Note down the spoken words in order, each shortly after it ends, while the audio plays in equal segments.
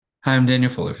Hi, I'm Daniel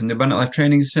Fuller from the Abundant Life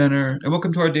Training Center, and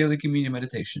welcome to our daily communion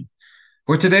meditation,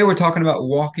 where today we're talking about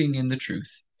walking in the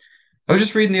truth. I was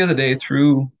just reading the other day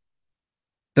through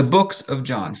the books of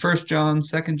John, First John,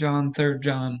 Second John, Third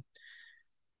John,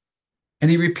 and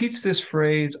he repeats this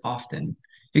phrase often.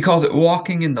 He calls it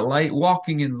walking in the light,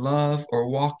 walking in love, or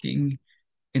walking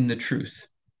in the truth.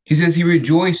 He says he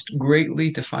rejoiced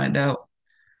greatly to find out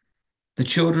the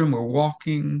children were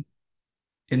walking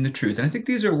in the truth. And I think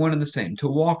these are one and the same: to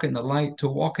walk in the light, to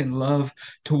walk in love,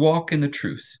 to walk in the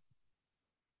truth.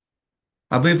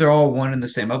 I believe they're all one and the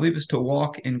same. I believe it's to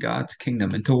walk in God's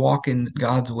kingdom and to walk in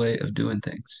God's way of doing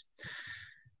things.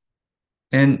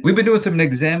 And we've been doing some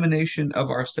examination of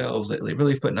ourselves lately,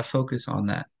 really putting a focus on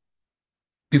that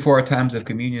before our times of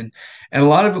communion. And a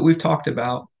lot of it we've talked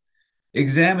about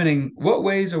examining what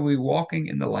ways are we walking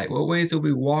in the light? What ways are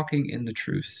we walking in the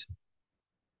truth?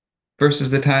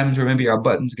 Versus the times where maybe our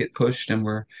buttons get pushed and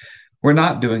we're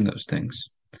not doing those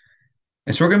things.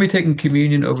 And so we're going to be taking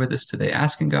communion over this today,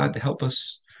 asking God to help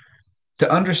us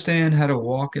to understand how to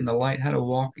walk in the light, how to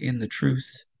walk in the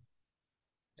truth,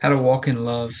 how to walk in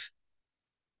love,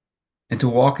 and to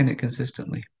walk in it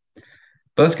consistently.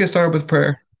 But let's get started with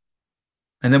prayer,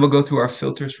 and then we'll go through our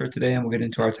filters for today, and we'll get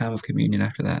into our time of communion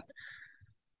after that.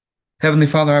 Heavenly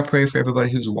Father, I pray for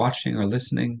everybody who's watching or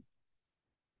listening,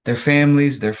 their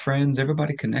families, their friends,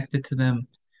 everybody connected to them,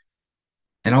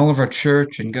 and all of our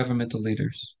church and governmental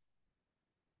leaders.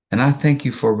 And I thank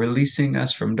you for releasing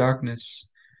us from darkness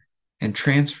and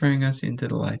transferring us into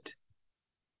the light,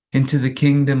 into the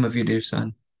kingdom of your dear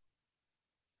Son.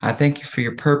 I thank you for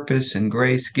your purpose and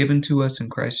grace given to us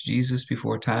in Christ Jesus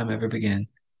before time ever began,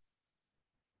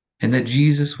 and that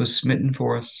Jesus was smitten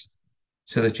for us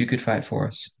so that you could fight for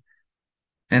us.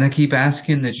 And I keep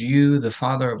asking that you, the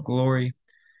Father of glory,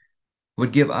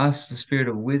 would give us the spirit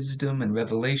of wisdom and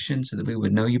revelation so that we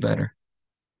would know you better,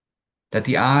 that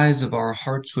the eyes of our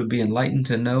hearts would be enlightened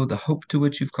to know the hope to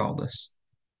which you've called us,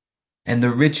 and the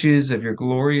riches of your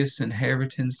glorious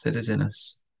inheritance that is in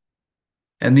us,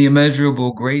 and the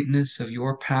immeasurable greatness of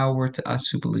your power to us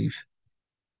who believe,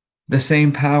 the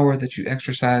same power that you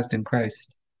exercised in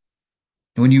Christ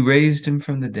when you raised him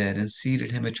from the dead and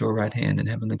seated him at your right hand in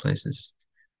heavenly places,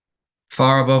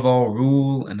 far above all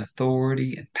rule and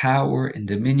authority and power and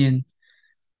dominion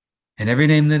and every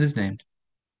name that is named,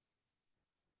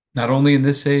 not only in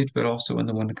this age, but also in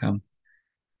the one to come.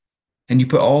 And you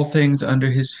put all things under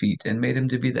his feet and made him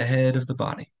to be the head of the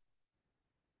body,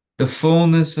 the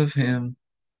fullness of him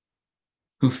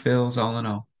who fills all in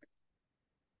all.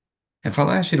 And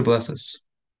Father, I ask you to bless us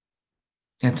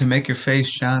and to make your face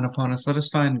shine upon us. Let us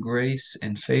find grace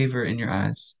and favor in your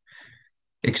eyes.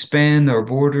 Expand our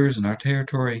borders and our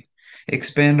territory.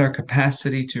 Expand our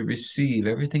capacity to receive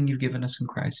everything you've given us in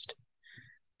Christ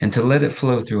and to let it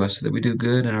flow through us so that we do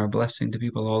good and are a blessing to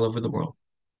people all over the world.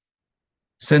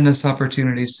 Send us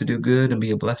opportunities to do good and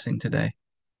be a blessing today.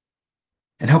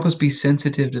 And help us be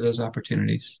sensitive to those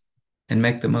opportunities and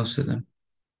make the most of them.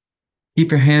 Keep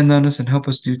your hand on us and help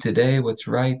us do today what's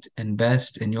right and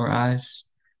best in your eyes,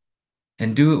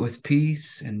 and do it with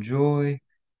peace and joy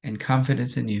and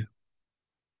confidence in you.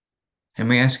 And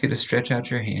we ask you to stretch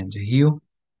out your hand to heal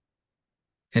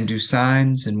and do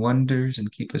signs and wonders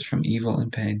and keep us from evil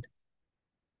and pain.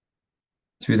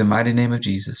 Through the mighty name of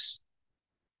Jesus.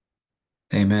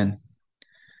 Amen.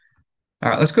 All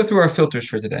right, let's go through our filters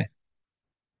for today.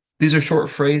 These are short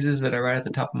phrases that I write at the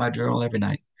top of my journal every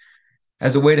night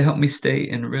as a way to help me stay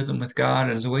in rhythm with God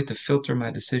and as a way to filter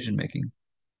my decision making,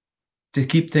 to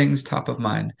keep things top of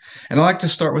mind. And I like to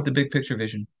start with the big picture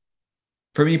vision.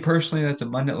 For me personally, that's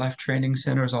Abundant Life Training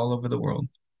Centers all over the world,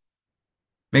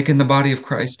 making the body of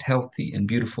Christ healthy and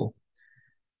beautiful.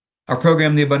 Our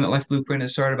program, the Abundant Life Blueprint,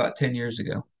 has started about 10 years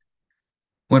ago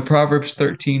when Proverbs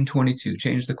 13:22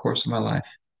 changed the course of my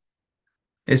life.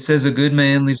 It says, a good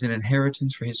man leaves an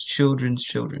inheritance for his children's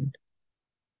children.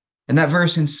 And that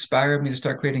verse inspired me to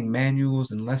start creating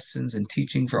manuals and lessons and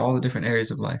teaching for all the different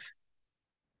areas of life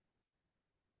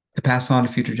to pass on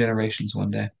to future generations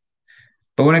one day.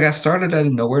 But when I got started, I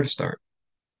didn't know where to start.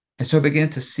 And so I began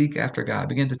to seek after God,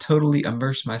 began to totally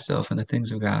immerse myself in the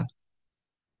things of God.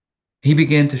 He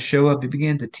began to show up. He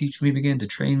began to teach me, began to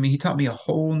train me. He taught me a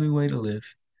whole new way to live,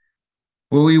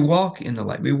 where we walk in the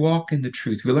light, we walk in the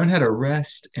truth. We learn how to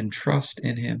rest and trust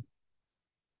in Him,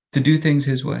 to do things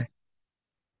His way.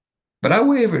 But I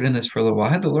wavered in this for a little while.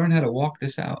 I had to learn how to walk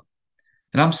this out,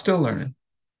 and I'm still learning.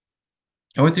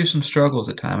 I went through some struggles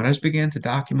at times, and I just began to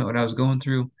document what I was going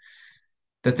through,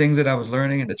 the things that I was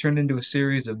learning, and it turned into a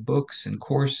series of books and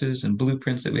courses and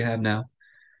blueprints that we have now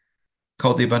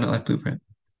called the Abundant Life Blueprint.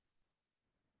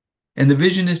 And the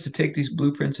vision is to take these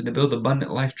blueprints and to build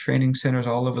abundant life training centers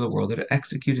all over the world that are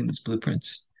executing these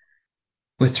blueprints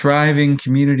with thriving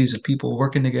communities of people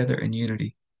working together in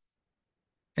unity.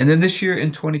 And then this year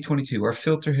in 2022, our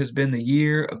filter has been the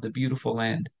year of the beautiful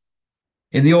land.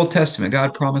 In the Old Testament,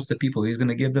 God promised the people He's going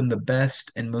to give them the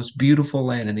best and most beautiful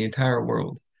land in the entire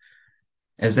world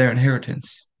as their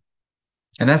inheritance.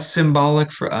 And that's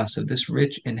symbolic for us of this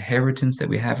rich inheritance that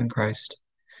we have in Christ.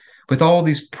 With all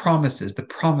these promises, the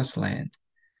promised land,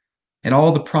 and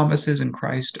all the promises in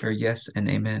Christ are yes and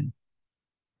amen.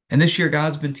 And this year,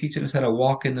 God's been teaching us how to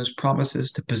walk in those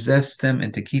promises, to possess them,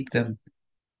 and to keep them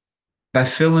by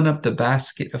filling up the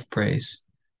basket of praise.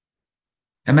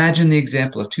 Imagine the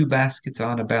example of two baskets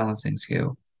on a balancing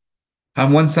scale.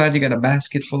 On one side, you got a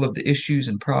basket full of the issues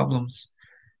and problems,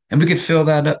 and we could fill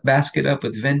that basket up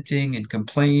with venting and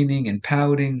complaining and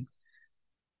pouting.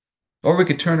 Or we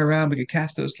could turn around, we could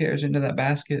cast those cares into that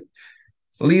basket,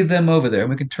 leave them over there, and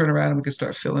we can turn around and we can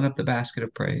start filling up the basket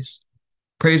of praise.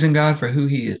 Praising God for who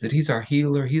He is, that He's our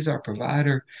healer, He's our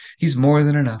provider, He's more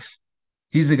than enough.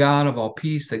 He's the God of all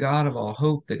peace, the God of all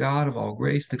hope, the God of all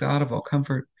grace, the God of all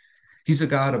comfort. He's the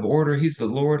God of order. He's the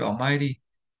Lord Almighty.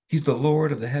 He's the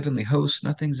Lord of the heavenly hosts.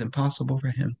 Nothing's impossible for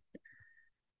Him.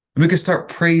 And we can start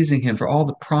praising Him for all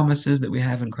the promises that we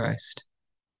have in Christ.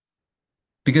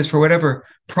 Because for whatever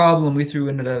problem we threw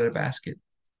into that other basket,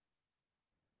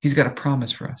 He's got a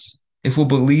promise for us. If we'll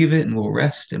believe it and we'll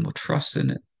rest and we'll trust in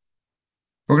it,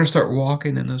 we're going to start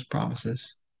walking in those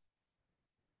promises.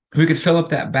 We could fill up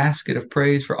that basket of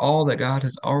praise for all that God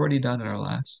has already done in our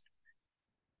lives.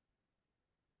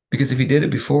 Because if He did it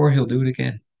before, He'll do it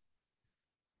again.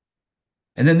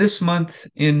 And then this month,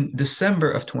 in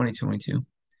December of 2022,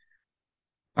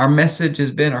 our message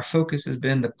has been, our focus has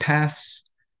been the paths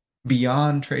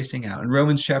beyond tracing out. In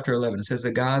Romans chapter 11, it says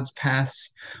that God's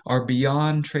paths are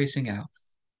beyond tracing out.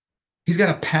 He's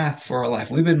got a path for our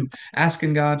life. We've been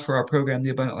asking God for our program,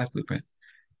 the Abundant Life Blueprint,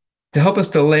 to help us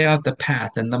to lay out the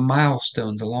path and the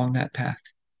milestones along that path,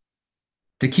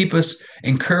 to keep us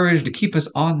encouraged, to keep us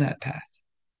on that path.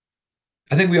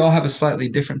 I think we all have a slightly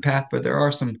different path, but there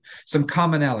are some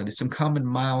commonalities, some common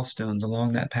milestones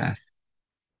along that path.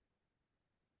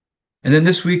 And then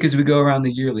this week, as we go around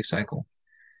the yearly cycle,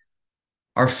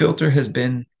 our filter has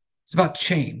been, it's about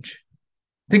change.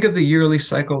 Think of the yearly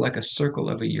cycle like a circle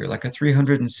of a year, like a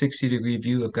 360-degree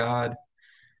view of God,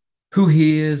 who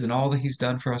He is, and all that He's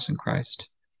done for us in Christ.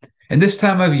 And this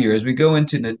time of year, as we go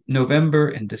into November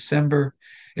and December,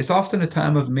 it's often a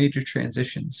time of major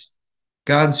transitions.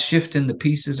 God's shifting the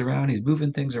pieces around, He's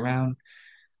moving things around.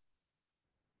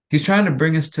 He's trying to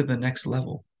bring us to the next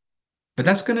level. But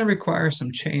that's going to require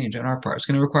some change on our part. It's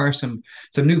going to require some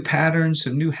new patterns,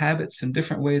 some new habits, some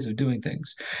different ways of doing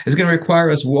things. It's going to require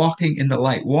us walking in the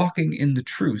light, walking in the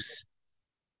truth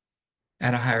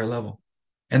at a higher level.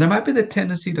 And there might be the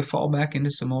tendency to fall back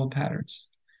into some old patterns.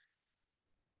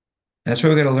 That's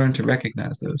where we got to learn to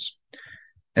recognize those.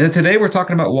 And then today we're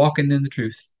talking about walking in the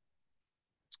truth.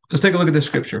 Let's take a look at this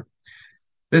scripture.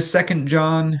 This 2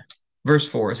 John verse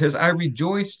 4, it says, I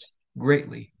rejoiced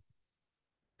greatly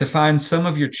to find some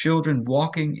of your children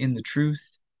walking in the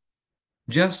truth,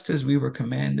 just as we were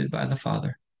commanded by the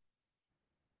Father.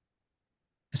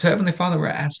 So, Heavenly Father, we're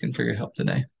asking for your help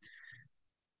today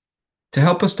to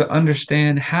help us to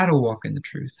understand how to walk in the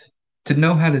truth, to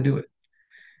know how to do it,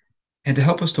 and to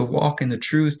help us to walk in the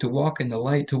truth, to walk in the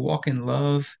light, to walk in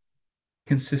love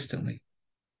consistently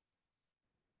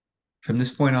from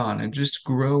this point on and just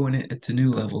grow in it to new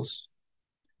levels.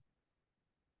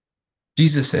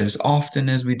 Jesus said, as often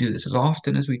as we do this, as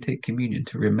often as we take communion,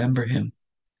 to remember Him.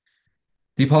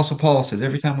 The Apostle Paul says,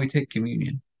 every time we take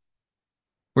communion,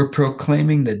 we're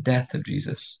proclaiming the death of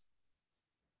Jesus.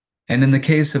 And in the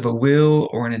case of a will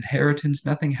or an inheritance,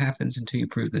 nothing happens until you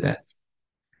prove the death.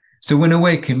 So in a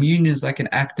way, communion is like an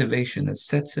activation that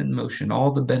sets in motion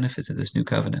all the benefits of this new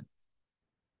covenant.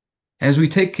 As we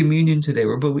take communion today,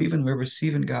 we're believing we're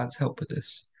receiving God's help with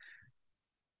this.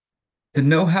 To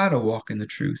know how to walk in the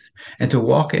truth and to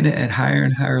walk in it at higher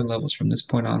and higher levels from this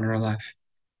point on in our life.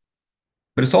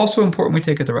 But it's also important we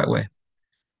take it the right way.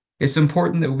 It's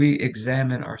important that we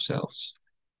examine ourselves.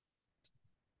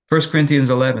 1 Corinthians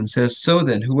 11 says, so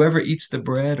then, whoever eats the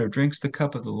bread or drinks the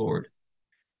cup of the Lord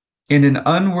in an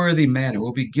unworthy manner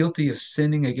will be guilty of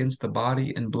sinning against the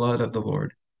body and blood of the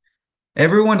Lord.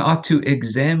 Everyone ought to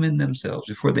examine themselves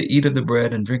before they eat of the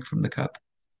bread and drink from the cup.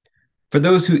 For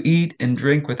those who eat and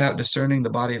drink without discerning the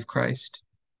body of Christ,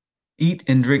 eat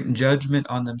and drink judgment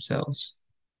on themselves.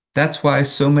 That's why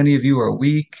so many of you are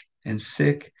weak and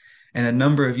sick, and a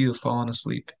number of you have fallen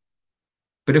asleep.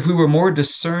 But if we were more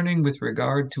discerning with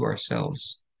regard to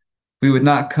ourselves, We would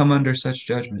not come under such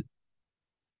judgment.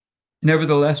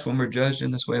 Nevertheless, when we're judged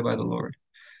in this way by the Lord,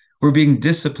 we're being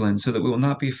disciplined so that we will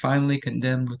not be finally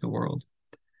condemned with the world.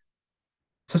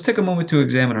 So let's take a moment to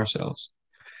examine ourselves.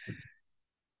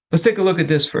 Let's take a look at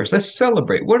this first. Let's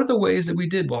celebrate. What are the ways that we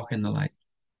did walk in the light?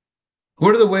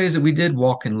 What are the ways that we did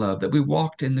walk in love, that we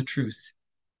walked in the truth?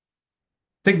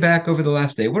 Think back over the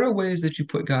last day. What are ways that you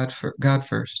put God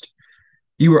first?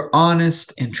 You were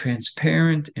honest and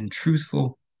transparent and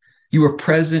truthful. You were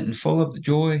present and full of the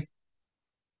joy.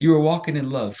 You were walking in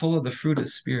love, full of the fruit of the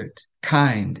Spirit,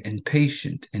 kind and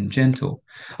patient and gentle,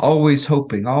 always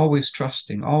hoping, always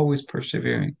trusting, always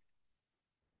persevering,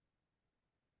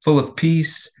 full of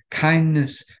peace,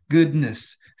 kindness,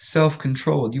 goodness,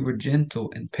 self-control. You were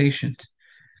gentle and patient.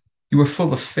 You were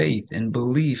full of faith and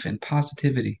belief and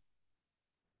positivity.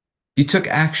 You took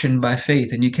action by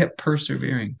faith and you kept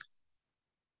persevering.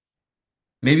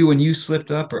 Maybe when you slipped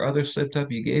up or others slipped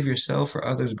up, you gave yourself or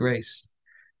others grace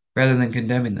rather than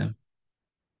condemning them.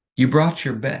 You brought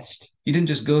your best. You didn't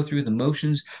just go through the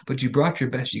motions, but you brought your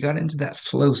best. You got into that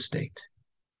flow state.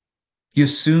 You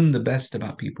assumed the best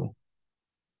about people.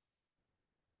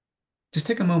 Just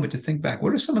take a moment to think back.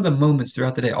 What are some of the moments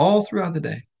throughout the day, all throughout the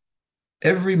day,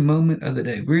 every moment of the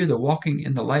day? We're either walking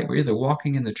in the light, we're either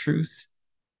walking in the truth,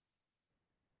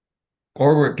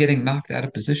 or we're getting knocked out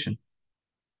of position,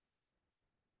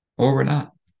 or we're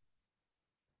not.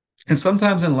 And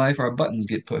sometimes in life, our buttons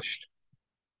get pushed,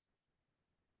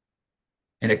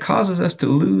 and it causes us to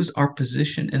lose our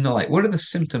position in the light. What are the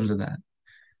symptoms of that?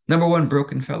 Number one,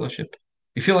 broken fellowship.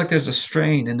 You feel like there's a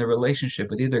strain in the relationship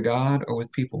with either God or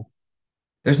with people.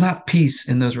 There's not peace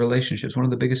in those relationships, one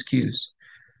of the biggest cues.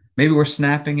 Maybe we're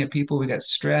snapping at people, we got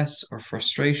stress or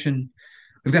frustration.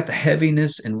 We've got the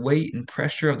heaviness and weight and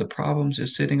pressure of the problems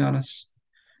just sitting on us.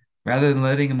 Rather than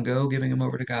letting them go, giving them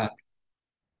over to God.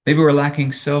 Maybe we're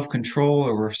lacking self-control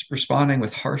or we're responding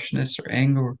with harshness or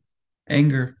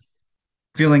anger,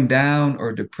 feeling down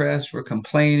or depressed. We're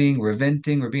complaining, we're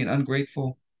venting, we're being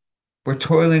ungrateful. We're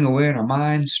toiling away in our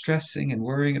minds, stressing and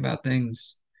worrying about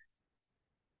things,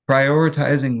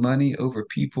 prioritizing money over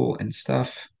people and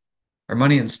stuff, or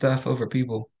money and stuff over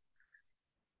people.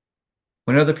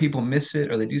 When other people miss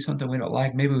it or they do something we don't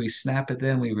like, maybe we snap at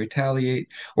them, we retaliate,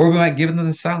 or we might give them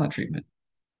the silent treatment.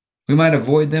 We might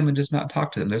avoid them and just not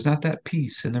talk to them. There's not that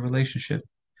peace in the relationship.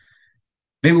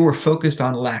 Maybe we're focused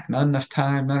on lack, not enough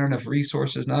time, not enough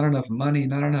resources, not enough money,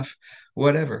 not enough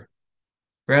whatever,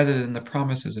 rather than the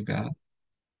promises of God.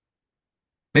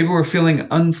 Maybe we're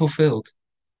feeling unfulfilled,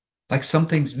 like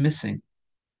something's missing.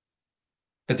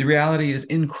 But the reality is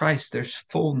in Christ, there's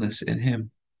fullness in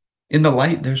Him. In the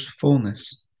light, there's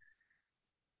fullness.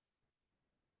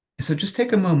 And so just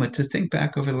take a moment to think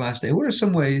back over the last day. What are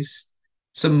some ways,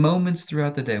 some moments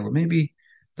throughout the day where maybe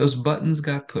those buttons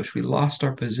got pushed? We lost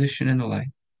our position in the light.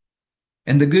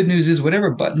 And the good news is,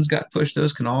 whatever buttons got pushed,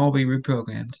 those can all be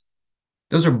reprogrammed.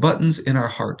 Those are buttons in our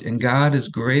heart, and God is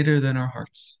greater than our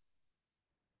hearts.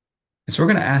 And so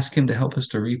we're going to ask Him to help us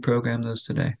to reprogram those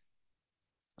today.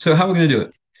 So, how are we going to do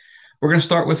it? We're going to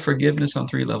start with forgiveness on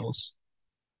three levels: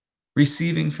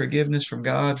 receiving forgiveness from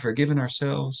God, forgiving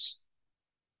ourselves,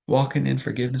 walking in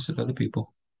forgiveness with other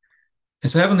people.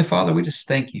 And so, Heavenly Father, we just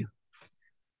thank you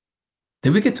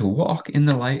that we get to walk in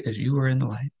the light as you are in the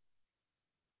light.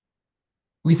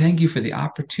 We thank you for the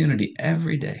opportunity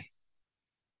every day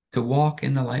to walk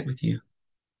in the light with you.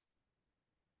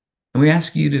 And we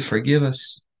ask you to forgive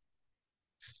us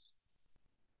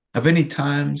of any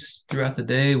times throughout the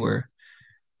day where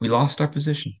we lost our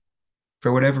position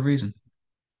for whatever reason.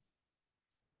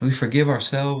 And we forgive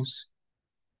ourselves.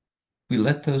 We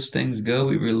let those things go.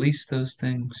 We release those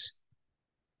things.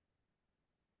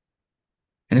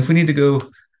 And if we need to go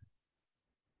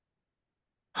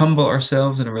humble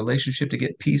ourselves in a relationship to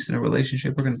get peace in a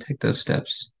relationship, we're going to take those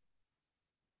steps.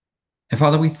 And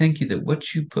Father, we thank you that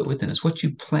what you put within us, what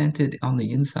you planted on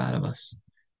the inside of us,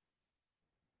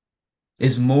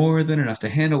 is more than enough to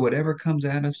handle whatever comes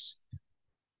at us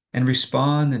and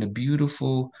respond in a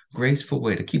beautiful, graceful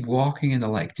way, to keep walking in the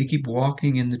light, to keep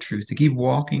walking in the truth, to keep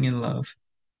walking in love.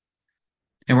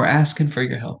 And we're asking for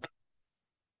your help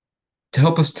to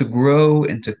help us to grow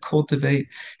and to cultivate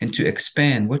and to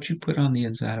expand what you put on the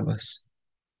inside of us.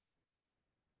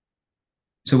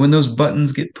 So when those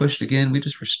buttons get pushed again, we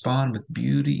just respond with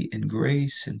beauty and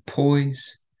grace and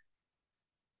poise,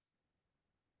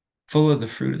 full of the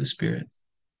fruit of the Spirit,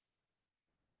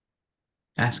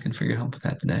 asking for your help with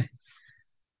that today.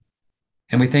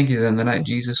 And we thank you that on the night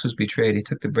Jesus was betrayed, he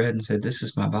took the bread and said, "This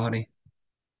is my body,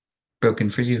 broken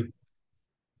for you.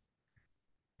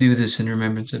 Do this in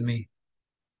remembrance of me."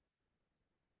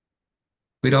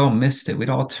 We'd all missed it. We'd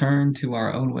all turned to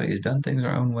our own ways, done things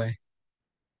our own way.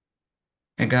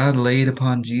 And God laid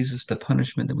upon Jesus the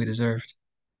punishment that we deserved.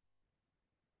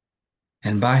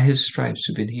 And by his stripes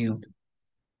we've been healed.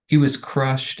 He was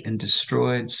crushed and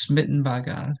destroyed, smitten by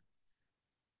God,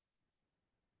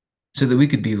 so that we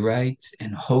could be right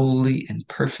and holy and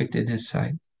perfect in his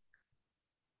sight,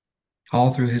 all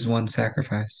through his one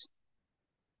sacrifice.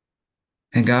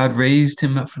 And God raised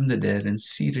him up from the dead and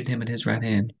seated him at his right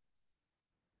hand.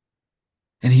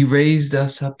 And he raised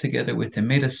us up together with him,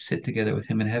 made us sit together with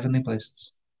him in heavenly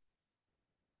places.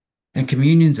 And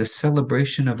communion is a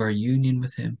celebration of our union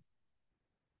with him,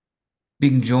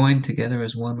 being joined together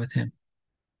as one with him.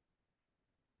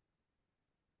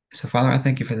 So, Father, I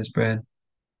thank you for this bread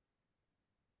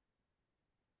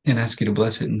and ask you to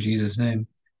bless it in Jesus' name.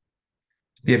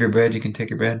 If you have your bread, you can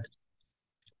take your bread.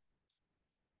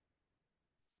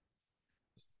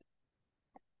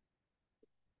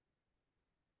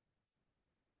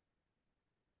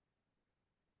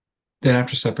 Then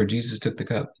after supper, Jesus took the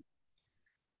cup.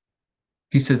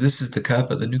 He said, "This is the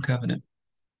cup of the new covenant,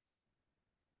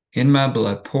 in my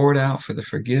blood, poured out for the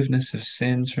forgiveness of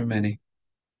sins for many."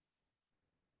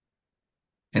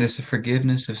 And it's the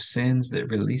forgiveness of sins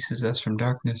that releases us from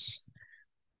darkness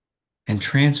and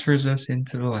transfers us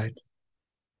into the light,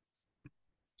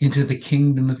 into the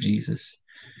kingdom of Jesus.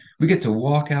 We get to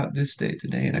walk out this day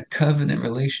today in a covenant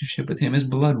relationship with him. His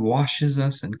blood washes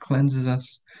us and cleanses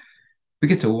us. We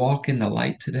get to walk in the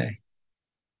light today.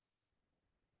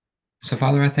 So,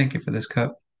 Father, I thank you for this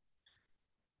cup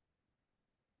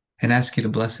and ask you to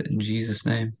bless it in Jesus'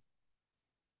 name.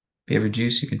 If you have your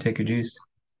juice, you can take your juice.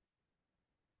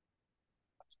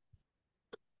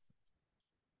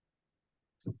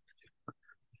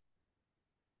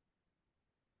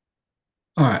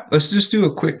 All right, let's just do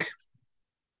a quick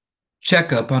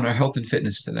checkup on our health and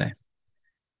fitness today.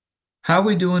 How are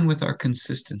we doing with our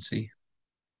consistency?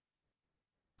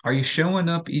 Are you showing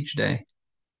up each day,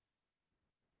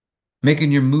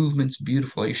 making your movements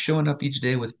beautiful? Are you showing up each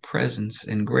day with presence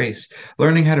and grace,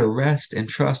 learning how to rest and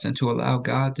trust and to allow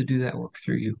God to do that work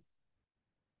through you?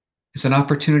 It's an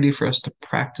opportunity for us to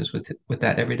practice with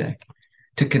that every day,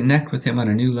 to connect with Him on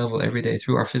a new level every day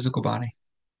through our physical body.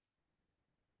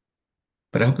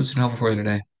 But I hope this has been helpful for you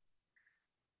today.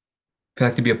 If you'd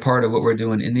like to be a part of what we're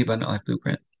doing in the Abundant Life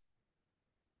Blueprint,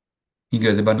 you can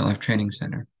go to the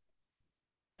abundantlifetrainingcenter.com.